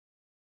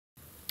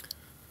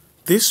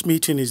This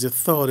meeting is the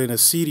third in a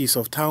series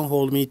of town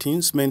hall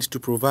meetings meant to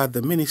provide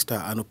the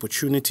minister an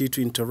opportunity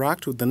to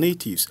interact with the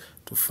natives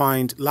to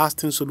find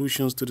lasting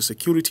solutions to the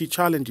security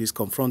challenges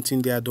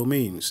confronting their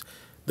domains.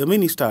 The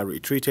minister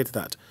reiterated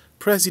that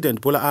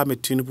President Bola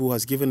Ahmed Tinubu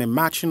has given a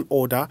marching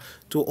order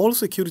to all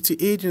security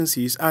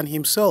agencies and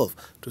himself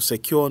to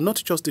secure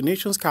not just the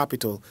nation's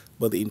capital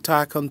but the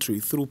entire country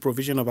through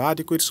provision of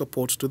adequate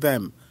support to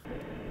them.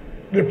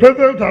 The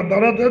president has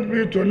directed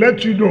me to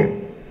let you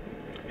know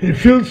he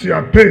feels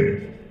your pain,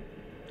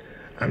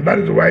 and that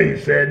is why he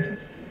said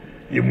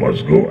you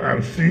must go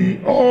and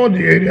see all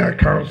the area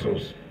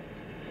councils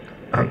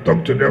and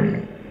talk to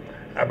them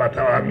about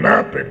our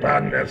now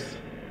preparedness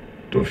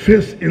to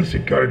face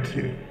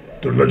insecurity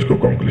to logical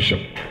conclusion.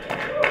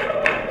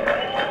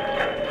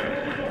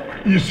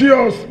 You see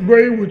us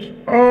going with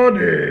all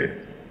the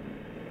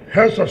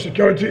heads of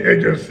security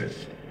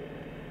agencies.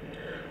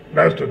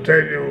 That's to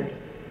tell you,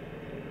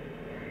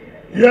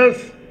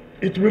 yes,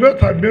 it may not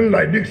have been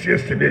like this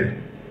yesterday,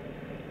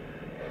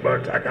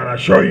 but I can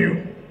assure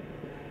you,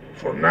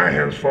 from now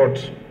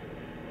henceforth,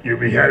 you'll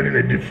be hearing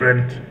a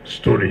different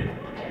story.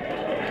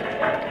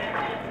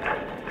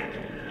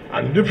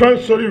 And the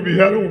different story you'll be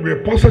hearing will be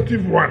a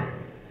positive one.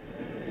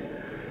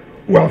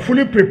 We are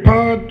fully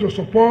prepared to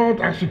support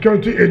our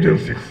security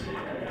agencies.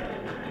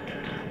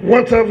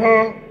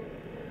 Whatever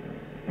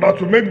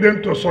that will make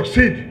them to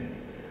succeed,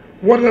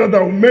 whatever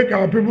that will make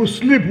our people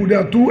sleep with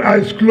their two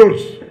eyes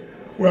closed,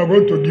 we are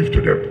going to give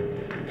to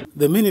them.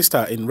 The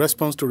minister, in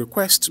response to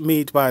requests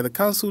made by the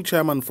council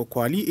chairman for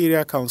Kwali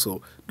Area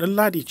Council,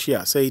 Danladi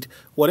Chia, said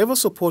whatever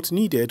support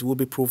needed will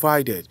be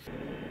provided.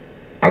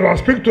 As I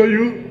speak to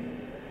you,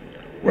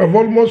 we have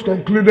almost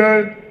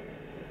concluded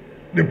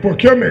the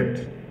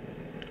procurement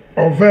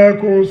of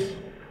vehicles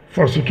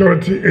for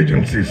security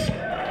agencies.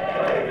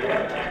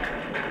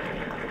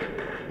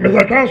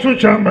 Mr. Council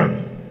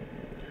Chairman,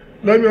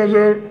 let me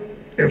also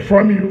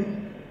inform you,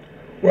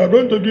 we are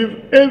going to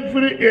give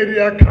every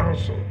area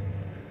council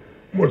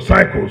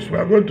motorcycles. We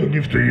are going to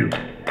give to you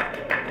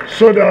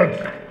so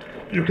that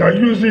you can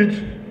use it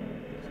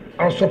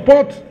and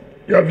support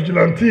your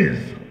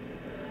vigilantes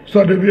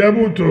so they'll be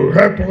able to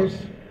help us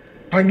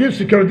and give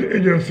security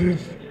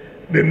agencies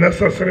the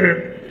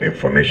necessary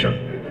information.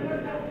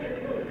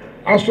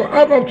 As to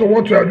add up to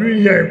what we are doing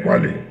here in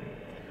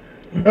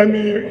Kwali, let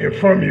me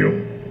inform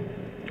you,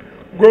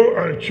 go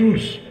and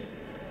choose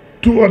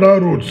 2 other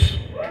roads.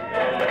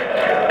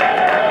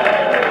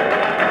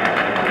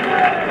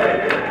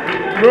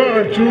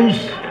 Go and choose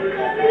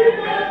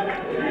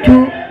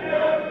 2.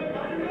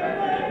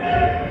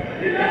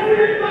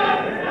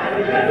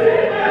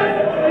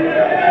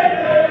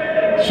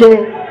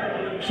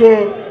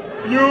 So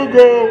you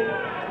go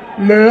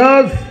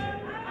liaise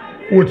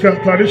with your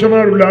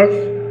traditional rulers.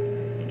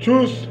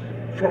 Choose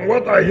from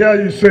what I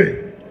hear you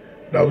say.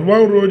 There's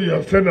one road you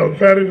have said that's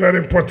very, very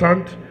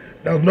important.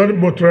 That's not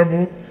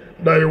motorable.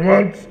 That you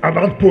want an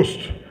outpost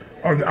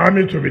of the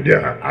army to be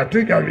there. I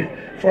think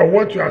for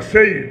what you are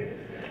saying,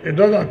 it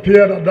does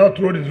appear that that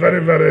road is very,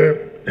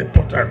 very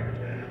important.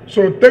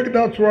 So take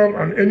that one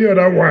and any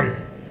other one.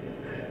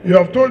 You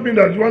have told me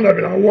that one has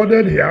been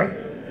awarded here,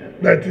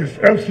 that is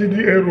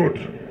FCDA road,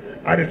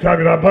 and it has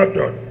been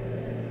abandoned.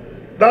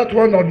 That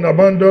one not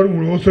abandoned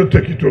will also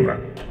take it over.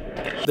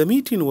 The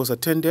meeting was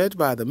attended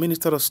by the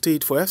Minister of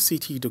State for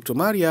FCT, Dr.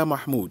 Maria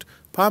Mahmood,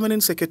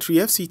 Permanent Secretary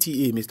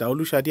FCTA, Mr.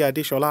 Olushade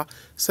Adeshola,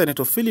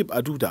 Senator Philip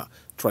Aduda,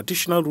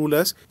 traditional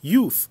rulers,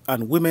 youth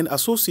and women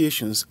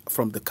associations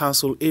from the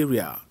council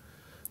area.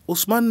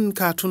 Usman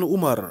Katun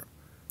Umar,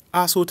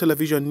 ASO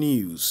Television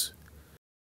News.